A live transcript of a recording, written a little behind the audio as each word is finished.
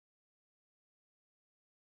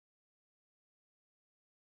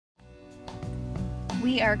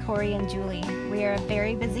We are Corey and Julie. We are a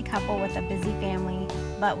very busy couple with a busy family,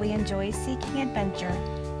 but we enjoy seeking adventure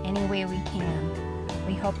any way we can.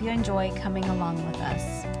 We hope you enjoy coming along with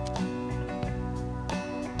us.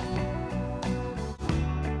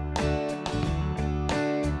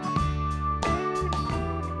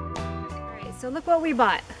 Alright, so look what we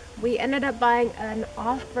bought. We ended up buying an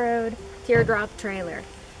off-road Teardrop trailer.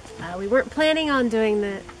 We weren't planning on doing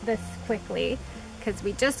this quickly, because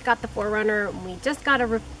we just got the 4Runner and we just got a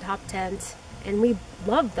rooftop tent and we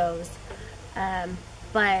love those,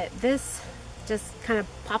 but this just kind of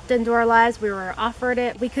popped into our lives. We were offered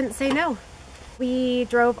it, we couldn't say no. We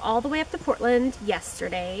drove all the way up to Portland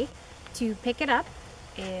yesterday to pick it up,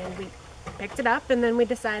 and we picked it up and then we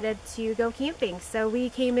decided to go camping. So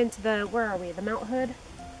we came into the, where are we, the Mount Hood?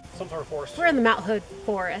 Some sort of forest. We're in the Mount Hood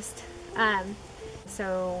forest.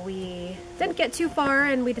 So we didn't get too far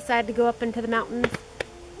and we decided to go up into the mountains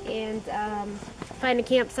and find a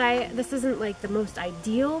campsite. This isn't like the most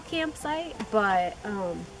ideal campsite, but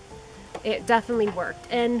it definitely worked.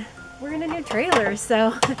 And we're in a new trailer,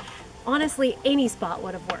 so honestly any spot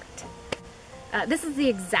would have worked. This is the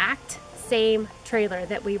exact same trailer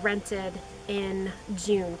that we rented in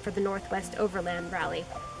June for the Northwest Overland Rally.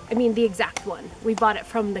 I mean, the exact one. We bought it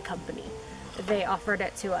from the company. They offered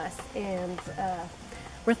it to us, and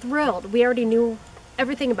we're thrilled. We already knew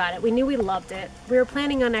everything about it. We knew we loved it. We were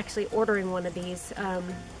planning on actually ordering one of these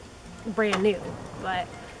brand new, but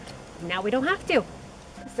now we don't have to.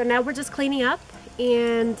 So now we're just cleaning up,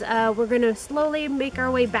 and we're going to slowly make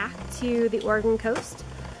our way back to the Oregon coast,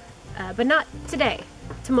 but not today,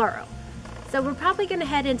 tomorrow. So we're probably going to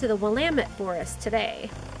head into the Willamette Forest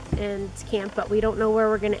today and camp, but we don't know where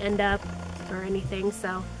we're going to end up or anything,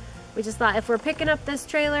 so we just thought if we're picking up this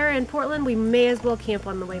trailer in Portland, we may as well camp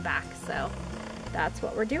on the way back. So that's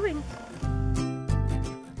what we're doing.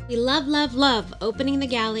 We love, love, love opening the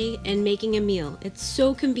galley and making a meal. It's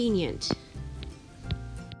so convenient.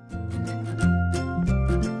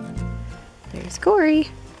 There's Corey.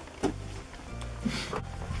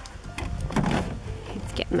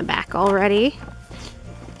 He's getting the back already.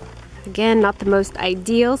 Again, not the most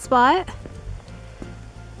ideal spot,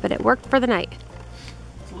 but it worked for the night.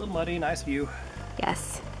 It's a little muddy, nice view.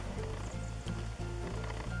 Yes.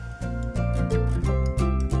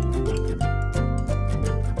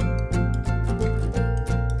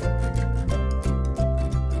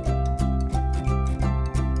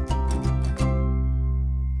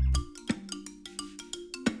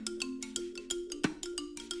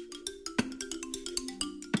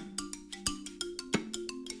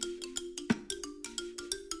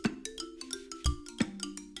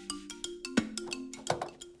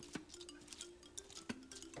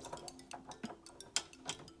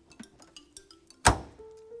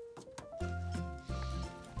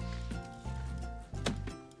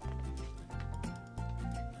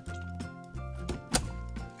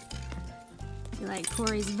 You like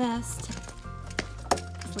Corey's vest?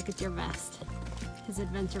 Let's look at your vest. His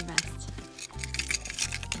adventure vest.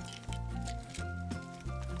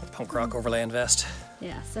 Punk rock overland vest.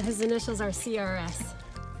 Yeah, so his initials are CRS.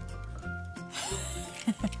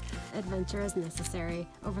 Adventure is necessary.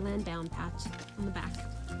 Overland down patch on the back.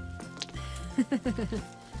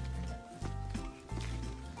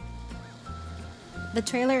 The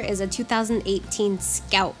trailer is a 2018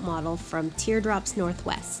 Scout model from Teardrop's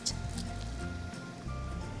Northwest.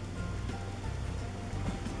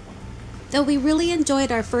 Though we really enjoyed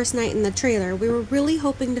our first night in the trailer, we were really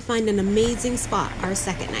hoping to find an amazing spot our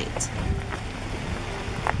second night.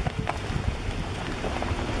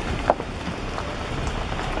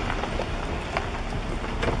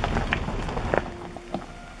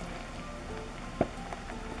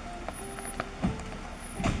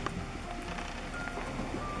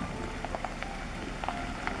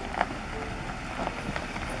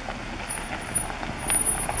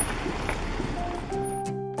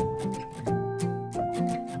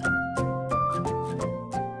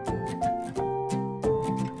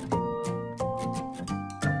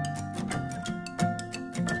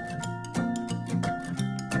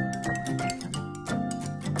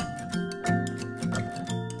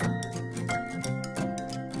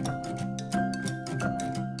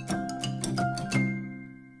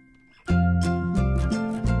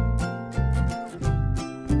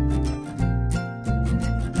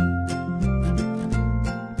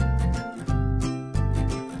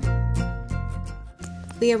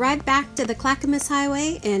 We arrived back to the Clackamas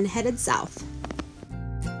Highway and headed south.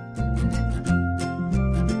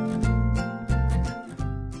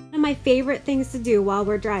 One of my favorite things to do while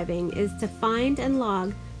we're driving is to find and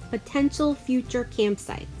log potential future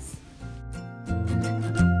campsites.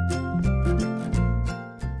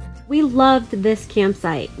 We loved this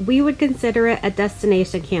campsite. We would consider it a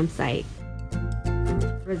destination campsite.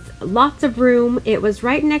 There was lots of room. It was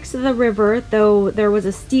right next to the river, though there was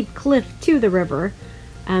a steep cliff to the river.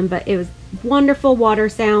 But it was wonderful water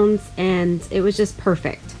sounds, and it was just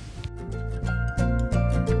perfect.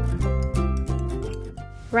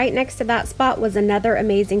 Right next to that spot was another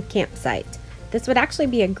amazing campsite. This would actually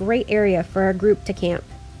be a great area for a group to camp.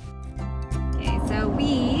 Okay, so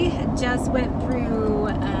we just went through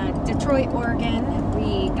Detroit, Oregon.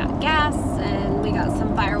 We got gas and we got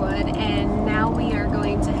some firewood, and now we are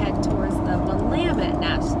going to head towards the Willamette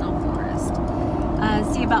National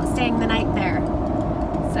Forest. See about staying the night there.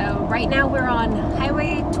 So right now we're on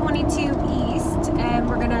Highway 22 East, and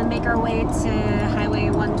we're gonna make our way to Highway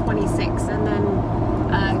 126 and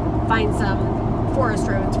then find some forest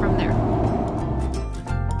roads from there.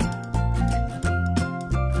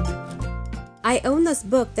 I own this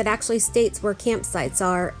book that actually states where campsites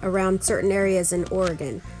are around certain areas in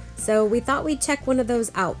Oregon, so we thought we'd check one of those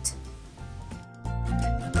out.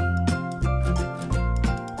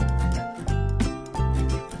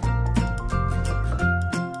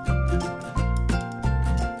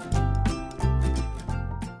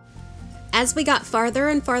 As we got farther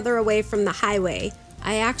and farther away from the highway,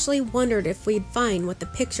 I actually wondered if we'd find what the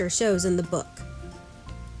picture shows in the book.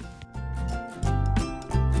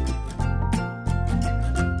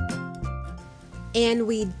 And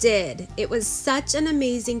we did. It was such an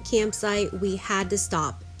amazing campsite, we had to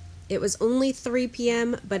stop. It was only 3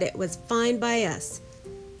 p.m., but it was fine by us.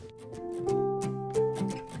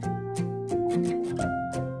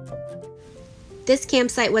 This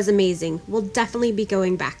campsite was amazing. We'll definitely be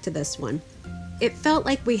going back to this one. It felt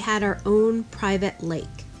like we had our own private lake.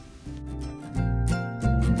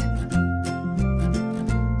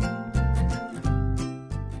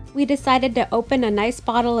 We decided to open a nice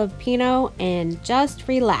bottle of Pinot and just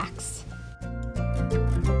relax.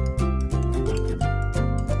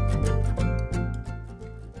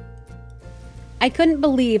 I couldn't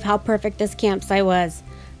believe how perfect this campsite was.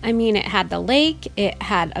 I mean, it had the lake, it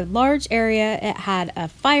had a large area, it had a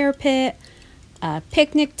fire pit, a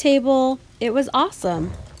picnic table. It was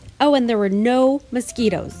awesome. Oh, and there were no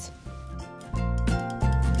mosquitoes.